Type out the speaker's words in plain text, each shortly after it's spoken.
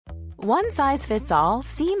One size fits all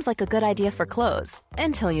seems like a good idea for clothes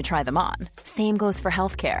until you try them on. Same goes for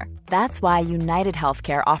healthcare. That's why United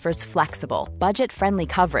Healthcare offers flexible, budget-friendly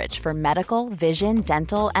coverage for medical, vision,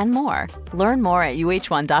 dental, and more. Learn more at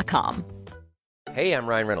uh1.com. Hey, I'm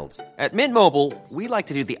Ryan Reynolds. At Mint Mobile, we like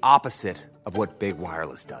to do the opposite of what Big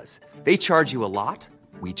Wireless does. They charge you a lot,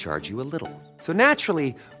 we charge you a little. So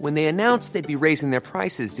naturally, when they announced they'd be raising their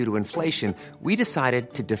prices due to inflation, we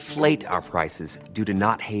decided to deflate our prices due to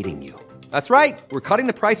not hating you. That's right. We're cutting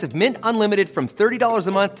the price of Mint Unlimited from $30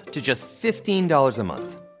 a month to just $15 a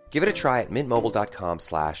month. Give it a try at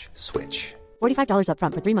mintmobile.com/switch. $45 up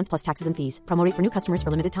front for 3 months plus taxes and fees. Promo rate for new customers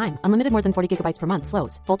for limited time. Unlimited more than 40 gigabytes per month.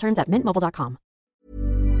 Slows full terms at mintmobile.com.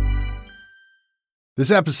 This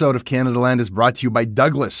episode of Canada Land is brought to you by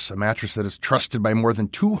Douglas, a mattress that is trusted by more than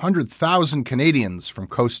 200,000 Canadians from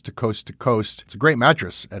coast to coast to coast. It's a great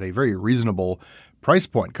mattress at a very reasonable price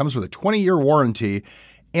point. Comes with a 20-year warranty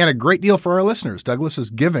and a great deal for our listeners. Douglas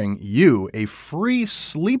is giving you a free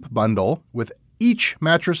sleep bundle with each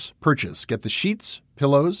mattress purchase. Get the sheets,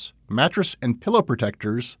 pillows, mattress, and pillow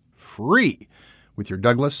protectors free with your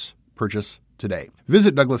Douglas purchase today.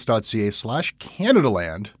 Visit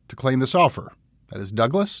douglas.ca/Canadaland to claim this offer. That is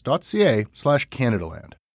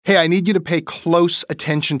douglas.ca/Canadaland. Hey, I need you to pay close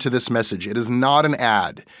attention to this message. It is not an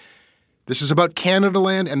ad. This is about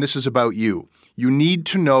Canadaland, and this is about you. You need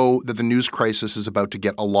to know that the news crisis is about to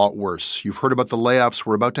get a lot worse. You've heard about the layoffs.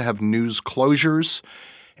 We're about to have news closures,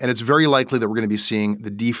 and it's very likely that we're going to be seeing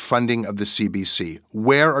the defunding of the CBC.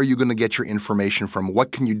 Where are you going to get your information from?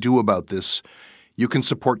 What can you do about this? You can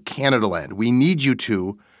support Canadaland. We need you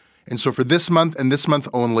to. And so for this month and this month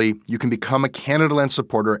only, you can become a Canadaland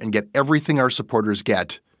supporter and get everything our supporters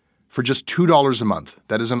get for just $2 a month.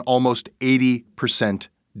 That is an almost 80%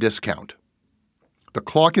 discount. The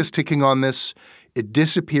clock is ticking on this. It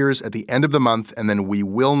disappears at the end of the month, and then we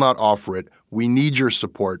will not offer it. We need your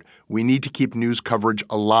support. We need to keep news coverage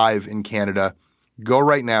alive in Canada. Go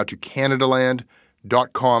right now to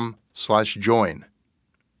canadaland.com/join.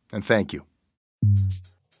 And thank you.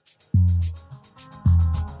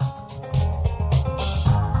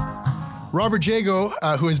 Robert Jago,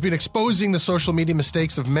 who has been exposing the social media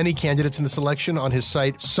mistakes of many candidates in this election on his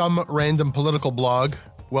site, Some Random Political Blog.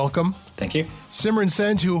 Welcome. Thank you. Simran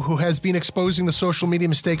Sandhu, who has been exposing the social media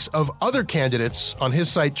mistakes of other candidates on his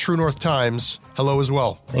site, True North Times. Hello as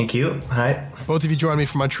well. Thank you. Hi. Both of you join me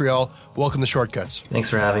from Montreal. Welcome to Shortcuts. Thanks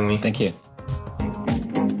for having me. Thank you.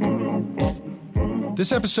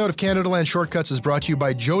 This episode of Canadaland Shortcuts is brought to you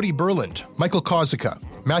by Jody Berland, Michael Kozica,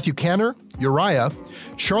 Matthew Canner, Uriah,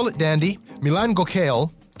 Charlotte Dandy, Milan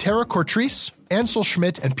Gokail, Tara Cortrice, Ansel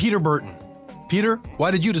Schmidt, and Peter Burton. Peter, why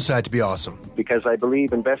did you decide to be awesome? Because I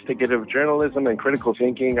believe investigative journalism and critical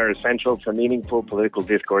thinking are essential to meaningful political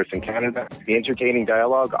discourse in Canada. The entertaining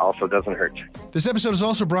dialogue also doesn't hurt. This episode is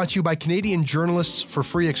also brought to you by Canadian Journalists for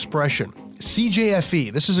Free Expression.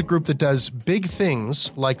 CJFE, this is a group that does big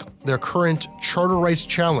things like their current charter rights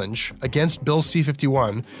challenge against Bill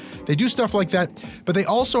C-51. They do stuff like that, but they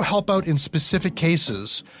also help out in specific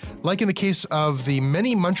cases, like in the case of the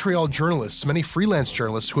many Montreal journalists, many freelance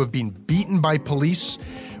journalists who have been beaten by police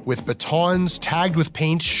with batons, tagged with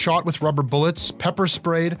paint, shot with rubber bullets, pepper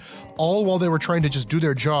sprayed, all while they were trying to just do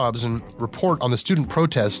their jobs and report on the student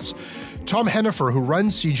protests. Tom Hennifer, who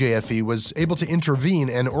runs CJFE, was able to intervene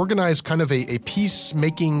and organize kind of a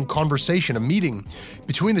peacemaking conversation, a meeting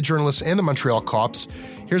between the journalists and the Montreal cops.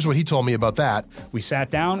 Here's what he told me about that. We sat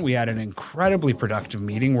down, we had an incredibly productive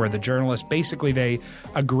meeting where the journalists, basically they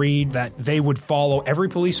agreed that they would follow every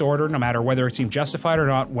police order, no matter whether it seemed justified or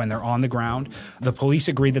not, when they're on the ground. The police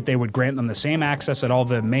agreed that they would grant them the same access that all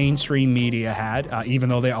the mainstream media had, even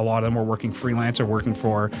though a lot of them were working freelance or working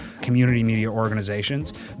for community media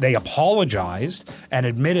organizations. They apologized and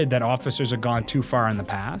admitted that officers had gone too far in the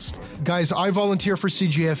past. Guys, I volunteer for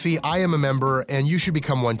CJFE. I am a member, and you should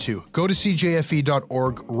become one too. Go to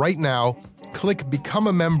cjfe.org right now. Click Become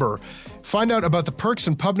a Member. Find out about the perks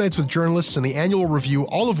and pub nights with journalists and the annual review,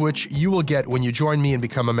 all of which you will get when you join me and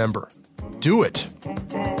become a member. Do it.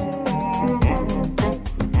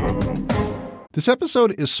 This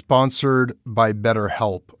episode is sponsored by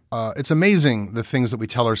BetterHelp. It's amazing the things that we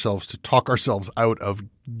tell ourselves to talk ourselves out of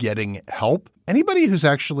getting help. Anybody who's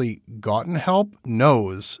actually gotten help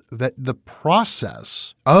knows that the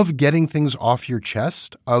process of getting things off your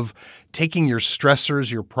chest, of taking your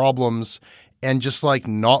stressors, your problems, and just like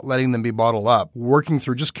not letting them be bottled up, working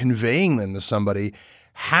through just conveying them to somebody,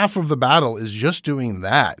 half of the battle is just doing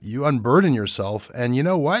that. You unburden yourself. And you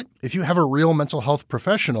know what? If you have a real mental health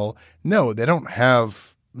professional, no, they don't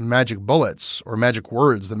have magic bullets or magic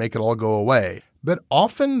words that make it all go away. but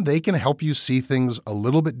often they can help you see things a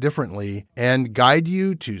little bit differently and guide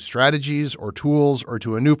you to strategies or tools or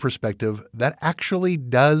to a new perspective that actually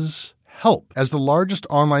does help. As the largest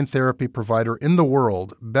online therapy provider in the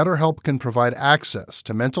world, BetterHelp can provide access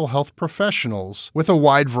to mental health professionals with a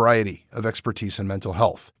wide variety of expertise in mental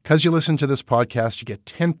health. Because you listen to this podcast, you get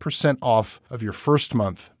 10% off of your first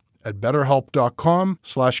month at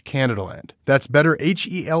betterhelp.com/Canadaland. That's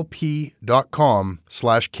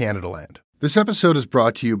betterhelp.com/Canadaland. This episode is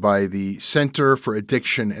brought to you by the Center for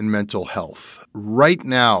Addiction and Mental Health. Right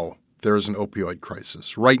now, there is an opioid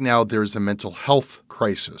crisis. Right now, there is a mental health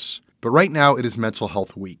crisis. But right now, it is Mental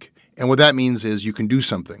Health Week. And what that means is you can do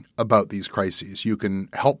something about these crises. You can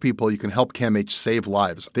help people. You can help CAMH save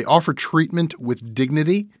lives. They offer treatment with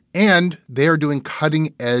dignity, and they are doing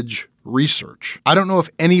cutting-edge research. I don't know if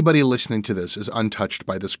anybody listening to this is untouched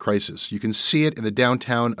by this crisis. You can see it in the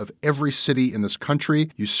downtown of every city in this country.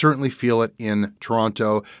 You certainly feel it in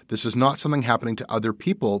Toronto. This is not something happening to other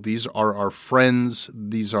people. These are our friends.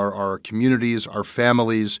 These are our communities, our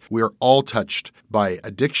families. We are all touched by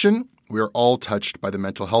addiction. We are all touched by the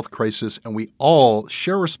mental health crisis, and we all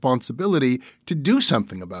share responsibility to do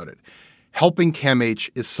something about it. Helping CAMH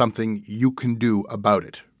is something you can do about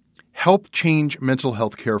it. Help change mental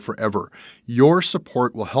health care forever. Your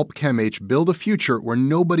support will help CAMH build a future where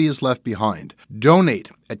nobody is left behind. Donate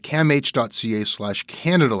at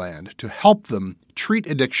camh.ca/Canadaland to help them treat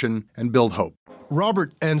addiction and build hope.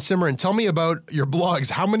 Robert and Simran, tell me about your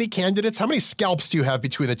blogs. How many candidates, how many scalps do you have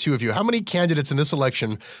between the two of you? How many candidates in this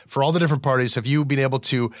election for all the different parties have you been able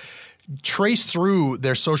to trace through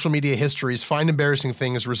their social media histories, find embarrassing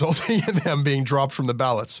things resulting in them being dropped from the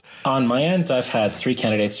ballots? On my end, I've had 3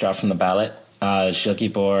 candidates dropped from the ballot, Gilles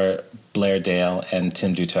Guibourg, Blair Dale, and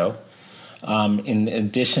Tim Duteau. In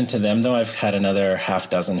addition to them, though, I've had another half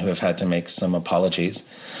dozen who have had to make some apologies,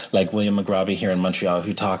 like William McGroby here in Montreal,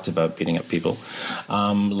 who talked about beating up people.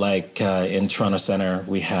 In Toronto Centre,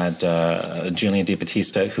 we had Julien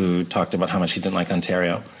DiBattista, who talked about how much he didn't like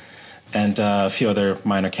Ontario. And a few other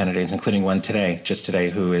minor candidates, including one just today,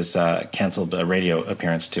 who is canceled a radio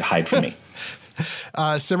appearance to hide from me.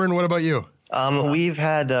 Simran, what about you? We've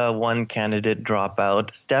had one candidate drop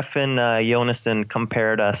out. Stefan Yonason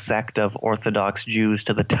compared a sect of Orthodox Jews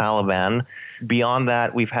to the Taliban. Beyond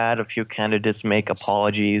that, we've had a few candidates make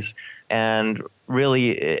apologies. And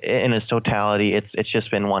really, in its totality, it's just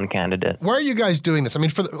been one candidate. Why are you guys doing this? I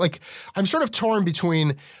mean, I'm sort of torn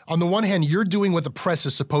between, on the one hand, you're doing what the press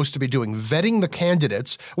is supposed to be doing, vetting the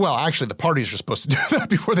candidates. Well, actually, the parties are supposed to do that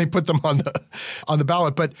before they put them on the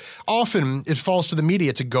ballot. But often it falls to the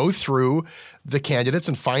media to go through the candidates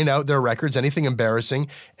and find out their records, anything embarrassing,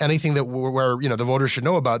 anything that where the voters should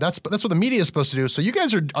know about. That's what the media is supposed to do. So you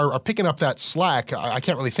guys are picking up that slack. I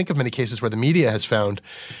can't really think of many cases where the media has found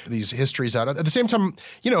these histories out. At the same time,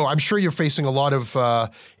 I'm sure you're facing a lot of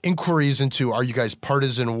inquiries into, are you guys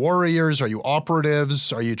partisan warriors? Are you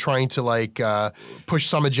operatives? Are you trying to push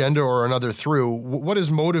some agenda or another through? What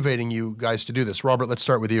is motivating you guys to do this? Robert, let's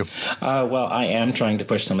start with you. Well, I am trying to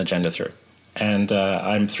push some agenda through. And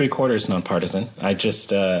I'm 3/4 nonpartisan. I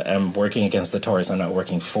just am working against the Tories. I'm not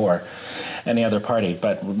working for any other party.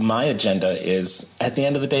 But my agenda is, at the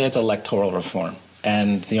end of the day, it's electoral reform.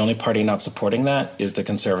 And the only party not supporting that is the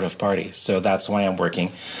Conservative Party. So that's why I'm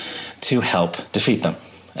working to help defeat them.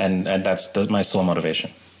 And that's my sole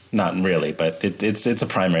motivation. Not really, but it's a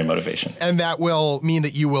primary motivation. And that will mean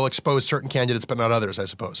that you will expose certain candidates, but not others, I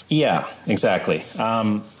suppose. Yeah, exactly.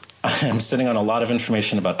 I'm sitting on a lot of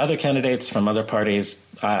information about other candidates from other parties.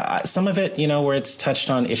 Some of it, where it's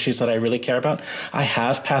touched on issues that I really care about, I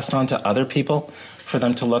have passed on to other people for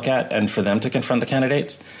them to look at and for them to confront the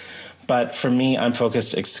candidates. But for me, I'm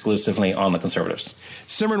focused exclusively on the Conservatives.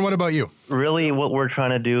 Simran, what about you? Really, what we're trying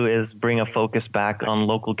to do is bring a focus back on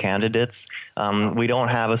local candidates. We don't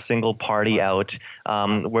have a single party out.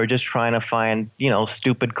 We're just trying to find,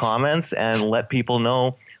 stupid comments and let people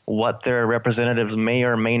know what their representatives may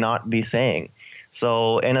or may not be saying.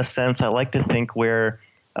 So in a sense, I like to think we're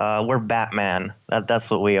Batman.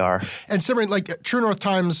 That's what we are. And Simran, True North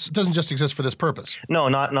Times doesn't just exist for this purpose. No,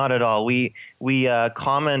 not at all. We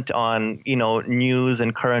comment on news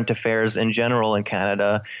and current affairs in general in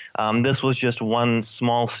Canada. This was just one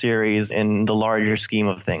small series in the larger scheme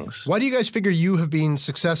of things. Why do you guys figure you have been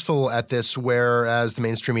successful at this, whereas the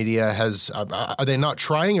mainstream media has? Are they not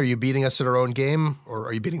trying? Are you beating us at our own game, or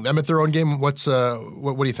are you beating them at their own game? What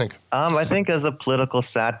do you think? I think as a political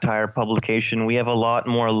satire publication, we have a lot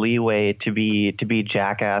more leeway to be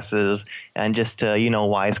jackasses and just to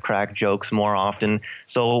wisecrack jokes more often.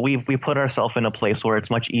 So we put ourselves yourself in a place where it's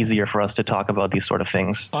much easier for us to talk about these sort of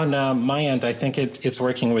things? On my end, I think it's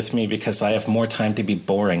working with me because I have more time to be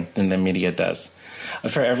boring than the media does.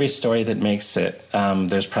 For every story that makes it,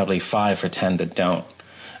 there's probably 5 or 10 that don't.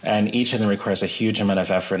 And each of them requires a huge amount of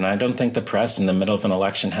effort. And I don't think the press in the middle of an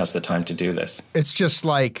election has the time to do this. It's just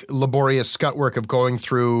like laborious scut work of going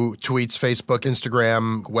through tweets, Facebook,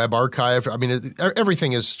 Instagram, web archive. I mean,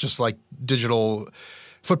 everything is just like digital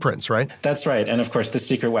footprints, right? That's right. And of course, the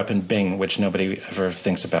secret weapon Bing, which nobody ever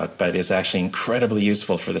thinks about, but is actually incredibly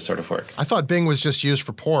useful for this sort of work. I thought Bing was just used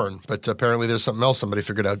for porn, but apparently there's something else somebody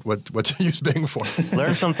figured out what to use Bing for.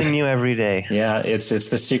 Learn something new every day. Yeah, it's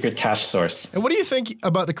the secret cache source. And what do you think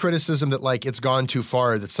about the criticism that, like, it's gone too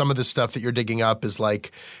far, that some of the stuff that you're digging up is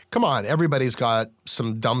like, come on, everybody's got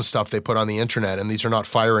some dumb stuff they put on the internet, and these are not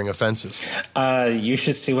firing offenses? You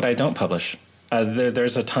should see what I don't publish.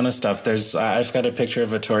 There's a ton of stuff. I've got a picture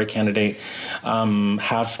of a Tory candidate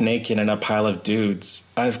half naked in a pile of dudes.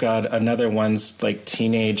 I've got another one's like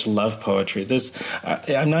teenage love poetry.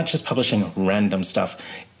 I'm not just publishing random stuff.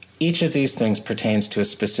 Each of these things pertains to a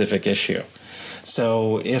specific issue.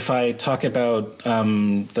 So if I talk about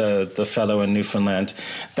the fellow in Newfoundland,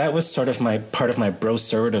 that was sort of part of my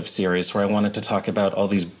broservative series, where I wanted to talk about all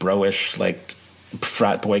these bro-ish, like,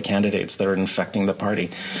 frat boy candidates that are infecting the party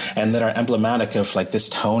and that are emblematic of like this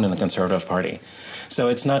tone in the Conservative Party. So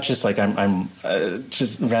it's not just like I'm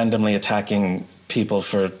just randomly attacking people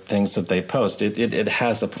for things that they post. It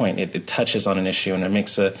has a point. It touches on an issue, and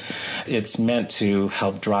it's meant to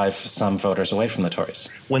help drive some voters away from the Tories.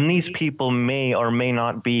 When these people may or may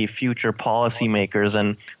not be future policymakers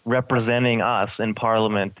and representing us in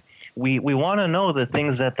Parliament, we want to know the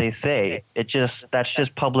things that they say. That's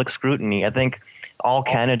just public scrutiny. I think all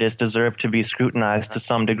candidates deserve to be scrutinized to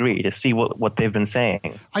some degree to see what they've been saying.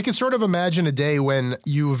 I can sort of imagine a day when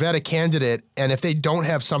you vet a candidate, and if they don't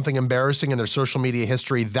have something embarrassing in their social media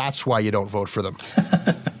history, that's why you don't vote for them.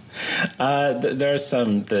 There are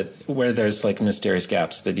some where there's like mysterious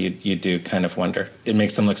gaps that you do kind of wonder. It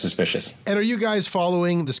makes them look suspicious. And are you guys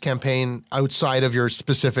following this campaign outside of your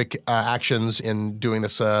specific actions in doing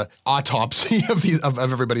this autopsy of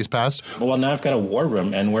everybody's past? Well, now I've got a war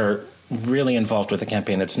room, and we're really involved with the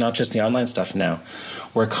campaign. It's not just the online stuff now.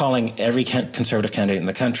 We're calling every Conservative candidate in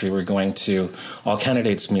the country. We're going to all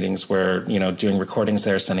candidates meetings. We're doing recordings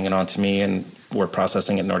there, sending it on to me, and we're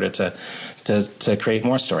processing it in order to create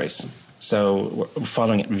more stories. So we're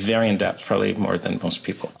following it very in depth, probably more than most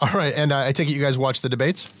people. All right, and I take it you guys watch the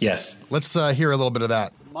debates? Yes. Let's hear a little bit of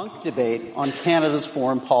that. Munk debate on Canada's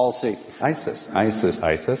foreign policy. ISIS. Bombs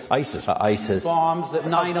at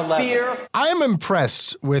 9/11. Fear. I am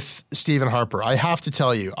impressed with Stephen Harper. I have to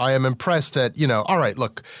tell you, I am impressed that, all right,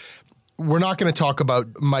 look, we're not going to talk about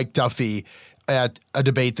Mike Duffy at a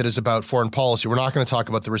debate that is about foreign policy. We're not going to talk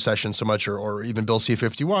about the recession so much, or even Bill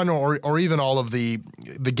C-51, or even all of the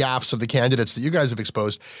gaffes of the candidates that you guys have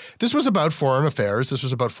exposed. This was about foreign affairs. This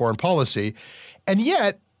was about foreign policy. And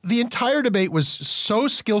yet, the entire debate was so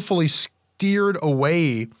skillfully steered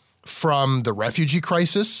away from the refugee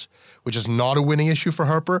crisis, which is not a winning issue for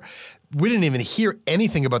Harper. We didn't even hear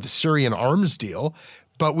anything about the Syrian arms deal,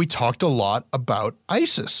 but we talked a lot about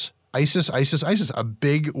ISIS. ISIS, a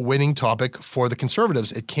big winning topic for the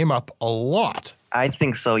Conservatives. It came up a lot. I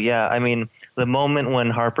think so, yeah. I mean, the moment when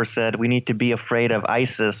Harper said we need to be afraid of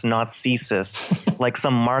ISIS, not CSIS, like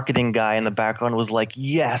some marketing guy in the background was like,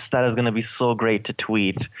 yes, that is going to be so great to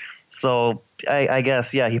tweet. So I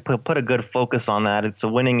guess, yeah, he put a good focus on that. It's a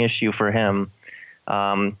winning issue for him.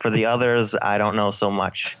 For the others, I don't know so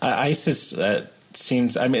much. ISIS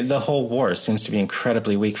the whole war seems to be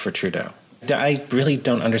incredibly weak for Trudeau. I really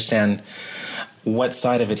don't understand what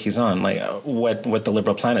side of it he's on, like what the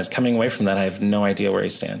Liberal plan is. Coming away from that, I have no idea where he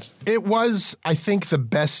stands. It was, I think, the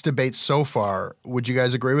best debate so far. Would you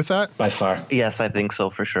guys agree with that? By far. Yes, I think so,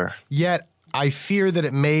 for sure. Yet, I fear that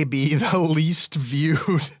it may be the least viewed,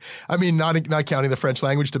 I mean, not counting the French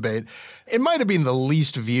language debate, it might have been the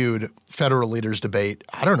least viewed federal leaders debate,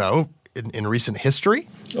 I don't know, in recent history?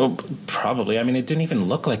 Oh, probably. I mean, it didn't even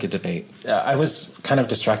look like a debate. I was kind of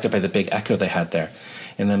distracted by the big echo they had there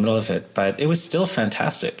in the middle of it, but it was still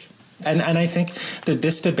fantastic. And I think that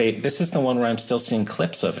this debate, this is the one where I'm still seeing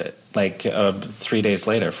clips of it, like 4 days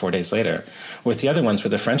later. With the other ones,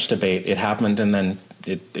 with the French debate, it happened and then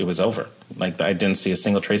it was over. Like, I didn't see a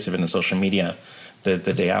single trace of it in social media the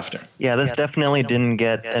day after. Yeah, this definitely didn't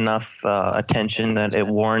get enough attention that it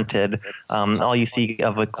warranted. All you see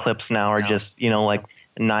of the clips now are just, like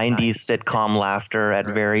 90s sitcom laughter at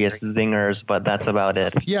various zingers, but that's about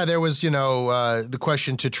it. Yeah, there was, the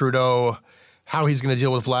question to Trudeau, how he's going to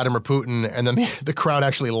deal with Vladimir Putin, and then the crowd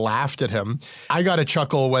actually laughed at him. I got a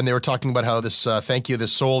chuckle when they were talking about how this,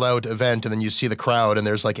 this sold-out event, and then you see the crowd, and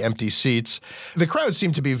there's like empty seats. The crowd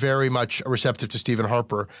seemed to be very much receptive to Stephen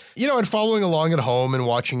Harper. And following along at home and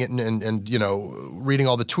watching it and reading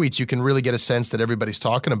all the tweets, you can really get a sense that everybody's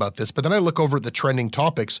talking about this. But then I look over at the trending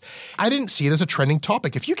topics. I didn't see it as a trending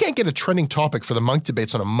topic. If you can't get a trending topic for the Munk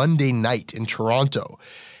debates on a Monday night in Toronto,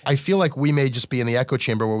 I feel like we may just be in the echo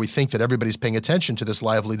chamber where we think that everybody's paying attention to this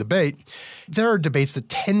lively debate. There are debates that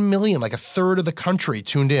 10 million, like a third of the country,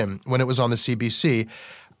 tuned in when it was on the CBC.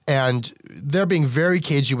 And they're being very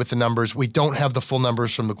cagey with the numbers. We don't have the full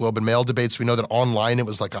numbers from the Globe and Mail debates. We know that online it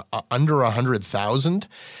was like under 100,000.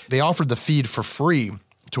 They offered the feed for free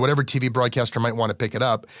to whatever TV broadcaster might want to pick it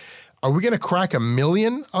up. Are we going to crack 1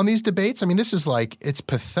 million on these debates? I mean, this is it's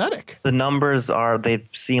pathetic. The numbers they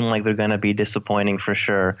seem like they're going to be disappointing for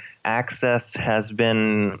sure. Access has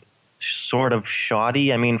been sort of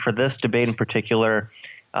shoddy. I mean, for this debate in particular,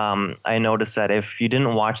 I noticed that if you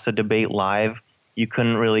didn't watch the debate live, you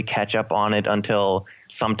couldn't really catch up on it until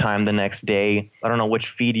sometime the next day. I don't know which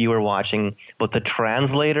feed you were watching, but the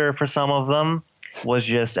translator for some of them was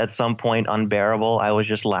just at some point unbearable. I was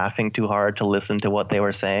just laughing too hard to listen to what they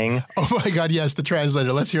were saying. Oh my God, yes, the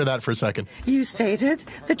translator. Let's hear that for a second. You stated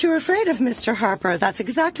that you're afraid of Mr. Harper. That's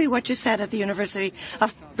exactly what you said at the University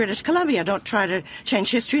of British Columbia. Don't try to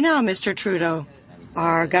change history now, Mr. Trudeau.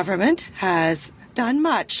 Our government has done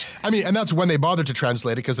much. I mean, and that's when they bothered to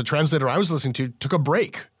translate it, because the translator I was listening to took a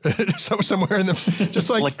break somewhere in the just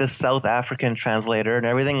like the South African translator, and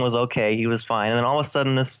everything was okay. He was fine, and then all of a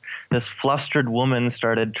sudden, this flustered woman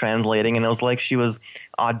started translating, and it was like she was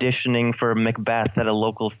auditioning for Macbeth at a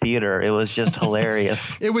local theater. It was just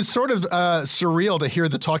hilarious. It was sort of surreal to hear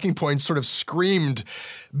the talking points sort of screamed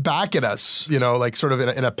back at us, sort of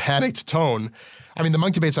in a panicked tone. I mean, the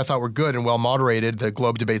Munk debates I thought were good and well moderated. The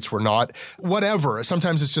Globe debates were not. Whatever.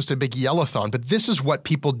 Sometimes it's just a big yellathon. But this is what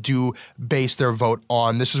people do base their vote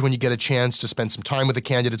on. This is when you get a chance to spend some time with the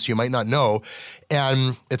candidates you might not know.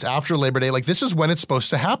 And it's after Labor Day. This is when it's supposed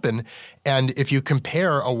to happen. And if you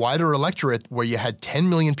compare a wider electorate where you had 10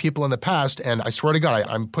 million people in the past, and I swear to God,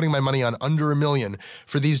 I'm putting my money on under 1 million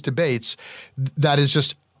for these debates, that is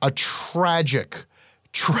just a tragic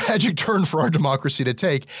turn for our democracy to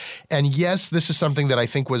take. And yes, this is something that I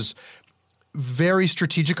think was very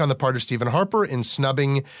strategic on the part of Stephen Harper in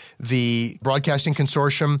snubbing the broadcasting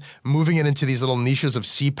consortium, moving it into these little niches of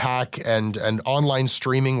CPAC and online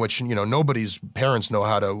streaming, which, nobody's parents know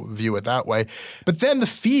how to view it that way. But then the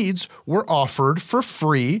feeds were offered for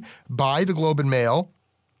free by the Globe and Mail,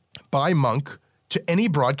 by Munk, to any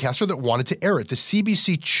broadcaster that wanted to air it. The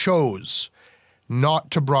CBC chose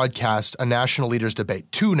not to broadcast a national leaders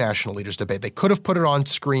debate, 2 national leaders debate. They could have put it on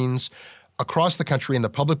screens across the country, and the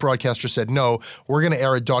public broadcaster said, no, we're going to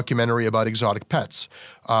air a documentary about exotic pets.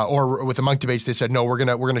 Or with the Munk debates, they said, no, we're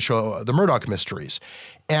going to show the Murdoch mysteries.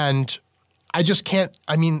 And I just can't,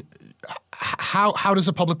 how does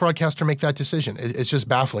a public broadcaster make that decision? It's just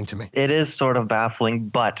baffling to me. It is sort of baffling,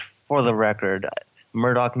 but for the record,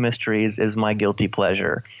 Murdoch Mysteries is my guilty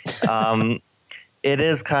pleasure. It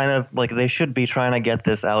is kind of like they should be trying to get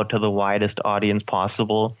this out to the widest audience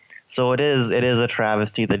possible. So it is a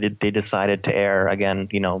travesty that they decided to air, again,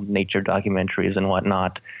 nature documentaries and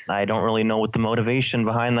whatnot. I don't really know what the motivation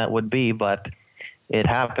behind that would be, but it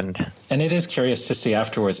happened. And it is curious to see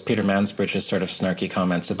afterwards Peter Mansbridge's sort of snarky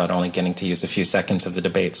comments about only getting to use a few seconds of the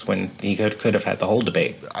debates when he could have had the whole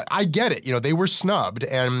debate. I get it. They were snubbed,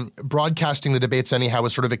 and broadcasting the debates anyhow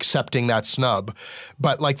was sort of accepting that snub.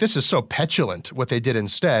 But this is so petulant what they did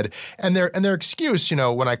instead. And their excuse,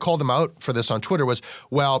 when I called them out for this on Twitter was,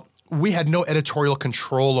 well, we had no editorial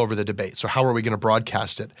control over the debate, so how are we going to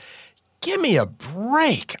broadcast it? Give me a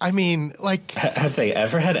break. I mean, have they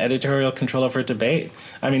ever had editorial control over a debate?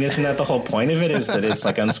 I mean, isn't that the whole point of it, is that it's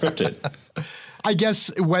unscripted? I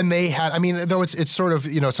guess when they had, though it's sort of,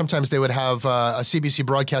 sometimes they would have a CBC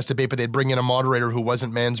broadcast debate, but they'd bring in a moderator who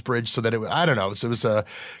wasn't Mansbridge so that I don't know, so it was a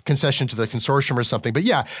concession to the consortium or something. But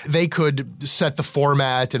yeah, they could set the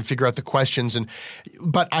format and figure out the questions.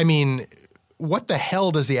 But what the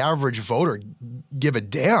hell does the average voter give a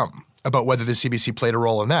damn about whether the CBC played a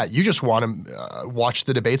role in that? You just want to watch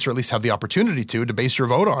the debates, or at least have the opportunity to base your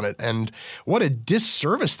vote on it. And what a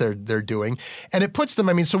disservice they're doing. And it puts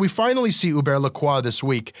them, so we finally see Hubert Lacroix this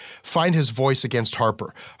week find his voice against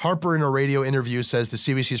Harper. Harper in a radio interview says the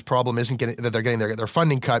CBC's problem isn't that they're getting their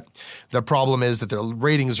funding cut. The problem is that their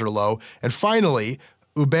ratings are low. And finally,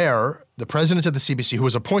 Hubert, the president of the CBC, who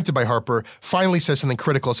was appointed by Harper, finally says something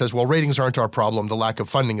critical, says, well, ratings aren't our problem. The lack of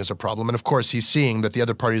funding is a problem. And of course, he's seeing that the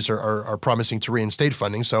other parties are promising to reinstate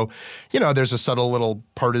funding. So, there's a subtle little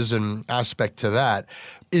partisan aspect to that.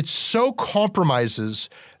 It so compromises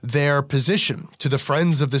their position to the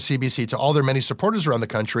friends of the CBC, to all their many supporters around the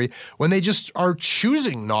country, when they just are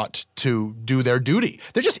choosing not to do their duty.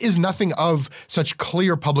 There just is nothing of such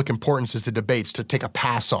clear public importance as the debates to take a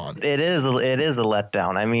pass on. It is a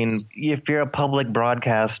letdown. I mean, if you're a public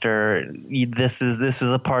broadcaster, this is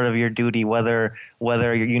a part of your duty, whether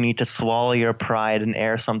you need to swallow your pride and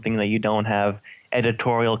air something that you don't have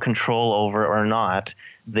editorial control over or not.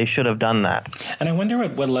 They should have done that. And I wonder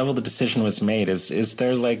what level the decision was made. Is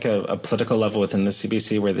there like a political level within the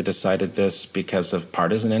CBC where they decided this because of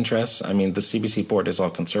partisan interests? I mean, the CBC board is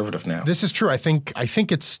all conservative now. This is true. I think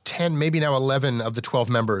it's 10, maybe now 11 of the 12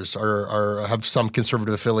 members have some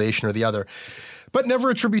conservative affiliation or the other. But never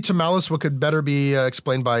attribute to malice what could better be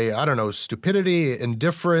explained by, stupidity,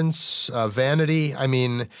 indifference, vanity. I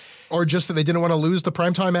mean, or just that they didn't want to lose the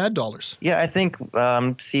primetime ad dollars. Yeah, I think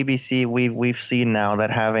CBC, we've seen now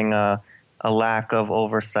that having a lack of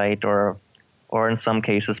oversight or in some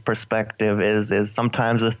cases perspective is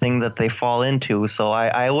sometimes a thing that they fall into. So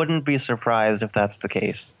I wouldn't be surprised if that's the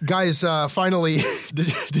case. Guys, finally,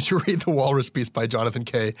 did you read the Walrus piece by Jonathan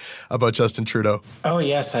Kay about Justin Trudeau? Oh,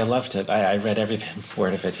 yes, I loved it. I read every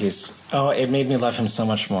word of it. It made me love him so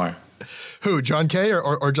much more. Who, John Kay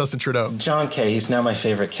or Justin Trudeau? John Kay. He's now my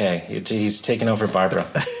favorite Kay. He's taken over Barbara.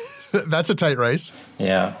 That's a tight race.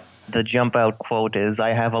 Yeah. The jump out quote is,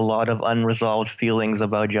 "I have a lot of unresolved feelings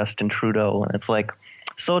about Justin Trudeau." And it's like,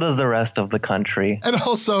 so does the rest of the country. And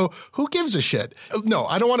also, who gives a shit? No,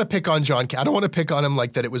 I don't want to pick on John Kay. I don't want to pick on him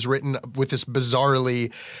like that it was written with this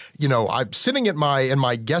bizarrely, I'm sitting in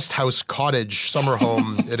my guest house cottage summer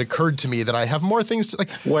home. It occurred to me that I have more things to,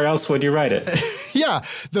 like. Where else would you write it? Yeah.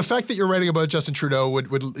 The fact that you're writing about Justin Trudeau would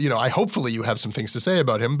hopefully you have some things to say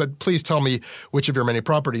about him, but please tell me which of your many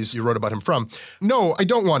properties you wrote about him from. No, I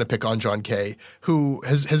don't want to pick on John Kay, who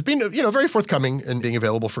has been, very forthcoming in being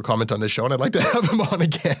available for comment on this show, and I'd like to have him on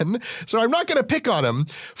again. So I'm not going to pick on him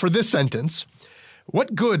for this sentence.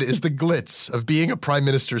 What good is the glitz of being a prime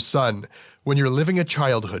minister's son when you're living a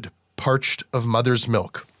childhood parched of mother's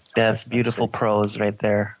milk? That's beautiful prose right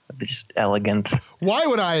there. Just elegant. Why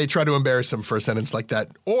would I try to embarrass him for a sentence like that?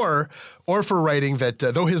 Or for writing that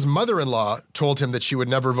though his mother-in-law told him that she would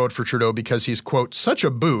never vote for Trudeau because he's, quote, such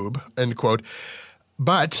a boob, end quote.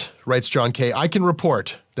 But, writes John Kay, I can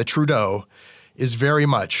report that Trudeau is very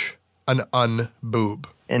much an unboob.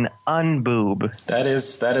 An unboob. That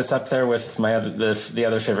is up there with my the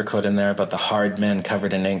other favorite quote in there about the hard men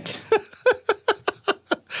covered in ink.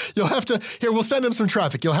 You'll have to, we'll send him some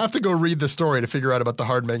traffic. You'll have to go read the story to figure out about the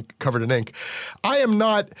hard men covered in ink. I am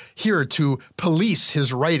not here to police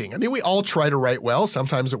his writing. I mean, we all try to write well.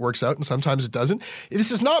 Sometimes it works out and sometimes it doesn't.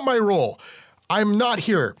 This is not my role. I'm not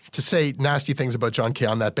here to say nasty things about John Kay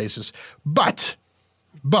on that basis. But,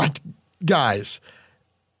 guys,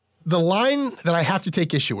 the line that I have to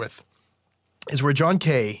take issue with is where John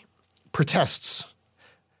Kay protests.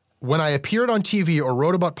 When I appeared on TV or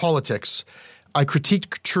wrote about politics, I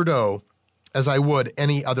critiqued Trudeau as I would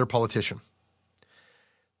any other politician.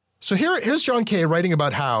 So here's John Kay writing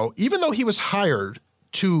about how, even though he was hired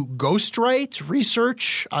to ghostwrite,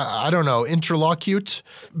 research, interlocute,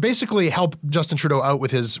 basically help Justin Trudeau out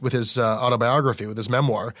with his autobiography, with his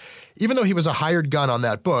memoir, even though he was a hired gun on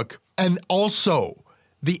that book, and also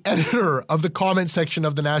the editor of the comment section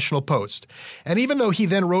of the National Post. And even though he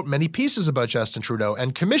then wrote many pieces about Justin Trudeau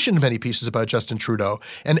and commissioned many pieces about Justin Trudeau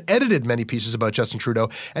and edited many pieces about Justin Trudeau,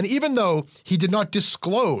 and even though he did not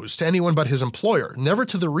disclose to anyone but his employer, never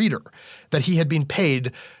to the reader, that he had been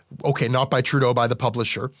paid, okay, not by Trudeau, by the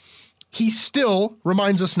publisher, he still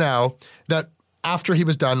reminds us now that after he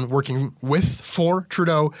was done working for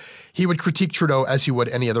Trudeau, he would critique Trudeau as he would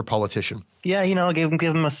any other politician. Yeah, give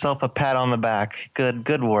himself a pat on the back.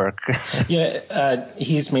 Good work.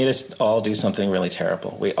 He's made us all do something really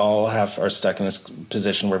terrible. We all are stuck in this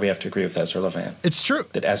position where we have to agree with Ezra Levant. It's true.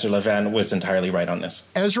 That Ezra Levant was entirely right on this.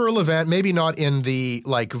 Ezra Levant, maybe not in the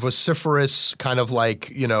vociferous kind of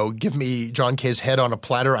give me John Kay's head on a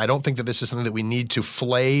platter. I don't think that this is something that we need to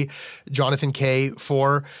flay Jonathan Kay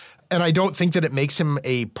for. And I don't think that it makes him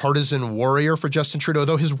a partisan warrior for Justin Trudeau,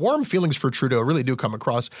 though his warm feelings for Trudeau really do come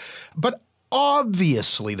across. But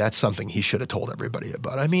obviously, that's something he should have told everybody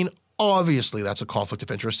about. I mean, obviously, that's a conflict of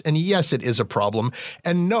interest. And yes, it is a problem.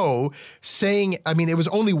 And no, it was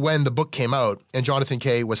only when the book came out and Jonathan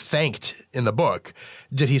Kay was thanked in the book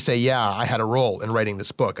did he say, yeah, I had a role in writing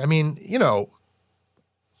this book. I mean,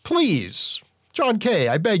 please John Kay,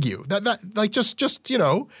 I beg you. Just you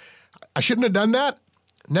know, I shouldn't have done that.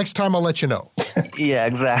 Next time I'll let you know. Yeah,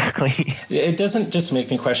 exactly. It doesn't just make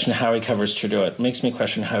me question how he covers Trudeau. It makes me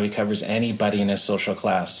question how he covers anybody in his social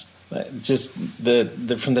class. Just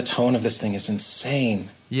from the tone of this thing is insane.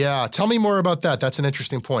 Yeah, tell me more about that. That's an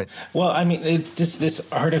interesting point. Well, I mean, it's just this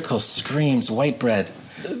article screams white bread.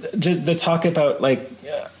 The talk about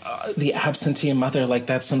the absentee mother, like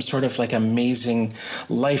that's some sort of like amazing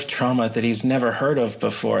life trauma that he's never heard of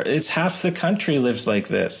before. It's half the country lives like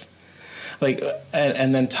this.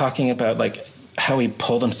 And then talking about like how he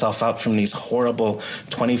pulled himself out from these horrible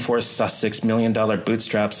 24 Sussex $1 million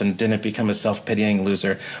bootstraps and didn't become a self-pitying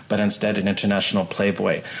loser, but instead an international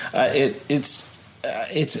playboy. It's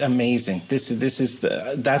amazing.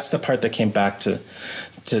 That's the part that came back to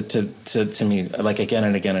me like again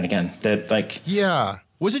and again and again. Yeah.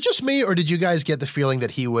 Was it just me, or did you guys get the feeling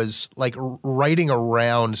that he was like writing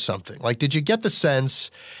around something? Like, did you get the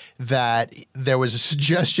sense that there was a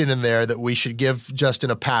suggestion in there that we should give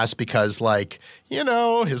Justin a pass because, like, you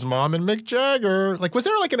know, his mom and Mick Jagger? Like, was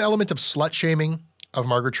there like an element of slut shaming of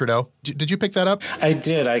Margaret Trudeau? Did you pick that up? I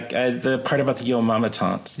did. The part about the Yo Mama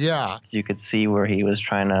taunts. Yeah. You could see where he was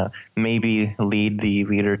trying to maybe lead the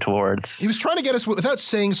reader towards. He was trying to get us, without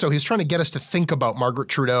saying so, he was trying to get us to think about Margaret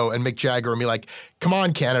Trudeau and Mick Jagger and be like, come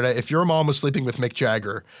on, Canada, if your mom was sleeping with Mick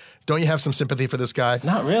Jagger, don't you have some sympathy for this guy?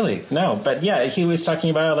 Not really, no. But yeah, he was talking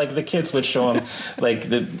about like the kids would show him like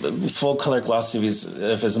the full color gloss of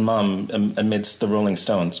his mom amidst the Rolling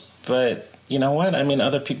Stones. But you know what? I mean,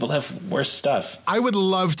 other people have worse stuff. I would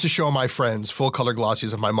love to show my friends full color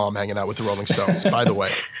glossies of my mom hanging out with the Rolling Stones, by the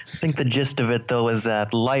way. I think the gist of it, though, is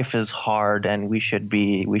that life is hard, and we should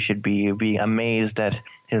be amazed at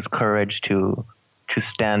his courage to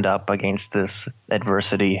stand up against this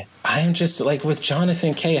adversity. I'm just like with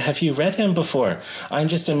Jonathan Kay. Have you read him before? I'm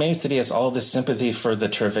just amazed that he has all this sympathy for the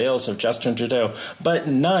travails of Justin Trudeau, but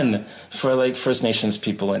none for like First Nations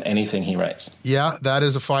people in anything he writes. Yeah, that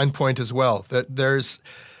is a fine point as well. That there is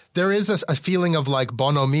a feeling of like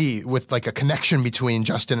bonhomie with like a connection between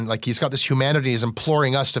Justin and like he's got this humanity. He's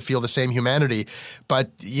imploring us to feel the same humanity.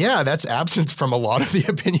 But yeah, that's absent from a lot of the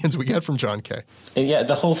opinions we get from John Kay. Yeah,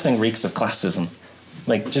 the whole thing reeks of classism.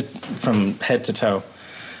 Like just from head to toe.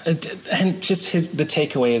 And just the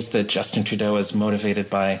takeaway is that Justin Trudeau is motivated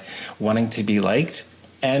by wanting to be liked.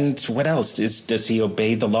 And what else? Does he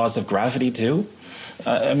obey the laws of gravity too?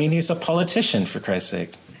 I mean, he's a politician, for Christ's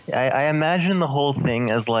sake. I imagine the whole thing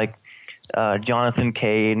as like Jonathan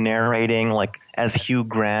Kay narrating like as Hugh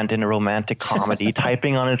Grant in a romantic comedy,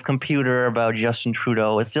 typing on his computer about Justin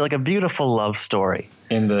Trudeau. It's like a beautiful love story.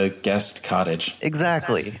 In the guest cottage.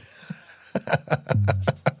 Exactly.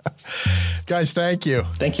 Guys, thank you.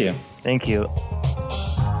 Thank you. Thank you.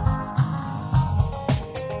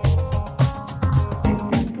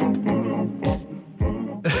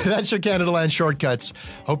 That's your Canadaland Shortcuts.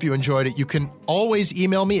 Hope you enjoyed it. You can always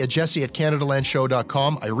email me at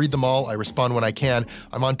jesse@canadalandshow.com. I read them all. I respond when I can.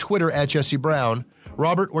 I'm on Twitter at Jesse Brown.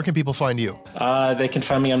 Robert, where can people find you? They can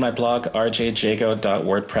find me on my blog,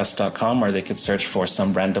 rjjago.wordpress.com, or they could search for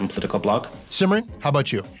some random political blog. Simran, how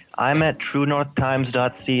about you? I'm at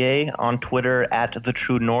truenorthtimes.ca, on Twitter at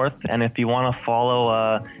TheTrueNorth, and if you want to follow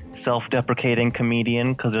a self-deprecating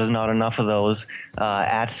comedian, because there's not enough of those,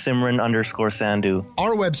 at Simran_Sandhu.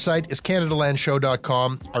 Our website is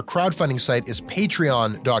CanadaLandShow.com. Our crowdfunding site is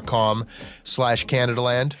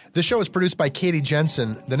Patreon.com/CanadaLand. This show is produced by Katie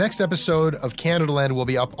Jensen. The next episode of Canadaland will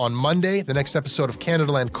be up on Monday. The next episode of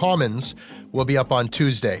Canadaland Commons will be up on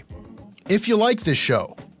Tuesday. If you like this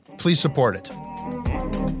show, please support it.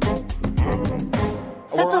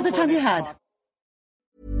 That's all the time you had.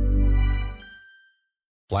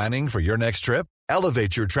 Planning for your next trip?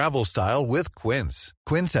 Elevate your travel style with Quince.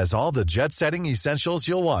 Quince has all the jet-setting essentials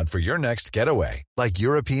you'll want for your next getaway, like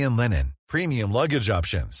European linen, premium luggage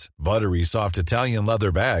options, buttery soft Italian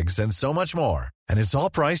leather bags, and so much more. And it's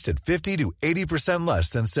all priced at 50 to 80%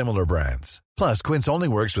 less than similar brands. Plus, Quince only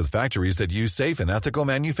works with factories that use safe and ethical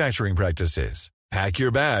manufacturing practices. Pack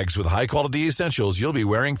your bags with high-quality essentials you'll be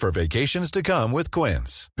wearing for vacations to come with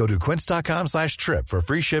Quince. Go to quince.com/trip for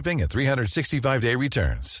free shipping and 365-day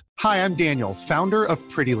returns. Hi, I'm Daniel, founder of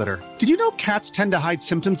Pretty Litter. Did you know cats tend to hide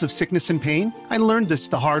symptoms of sickness and pain? I learned this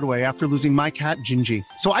the hard way after losing my cat, Gingy.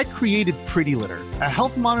 So I created Pretty Litter, a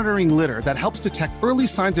health monitoring litter that helps detect early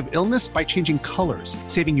signs of illness by changing colors,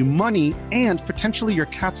 saving you money and potentially your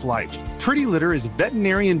cat's life. Pretty Litter is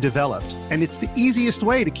veterinarian developed, and it's the easiest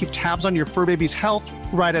way to keep tabs on your fur baby's health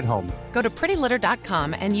right at home. Go to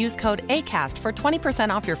prettylitter.com and use code ACAST for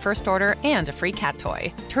 20% off your first order and a free cat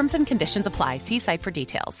toy. Terms and conditions apply. See site for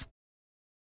details.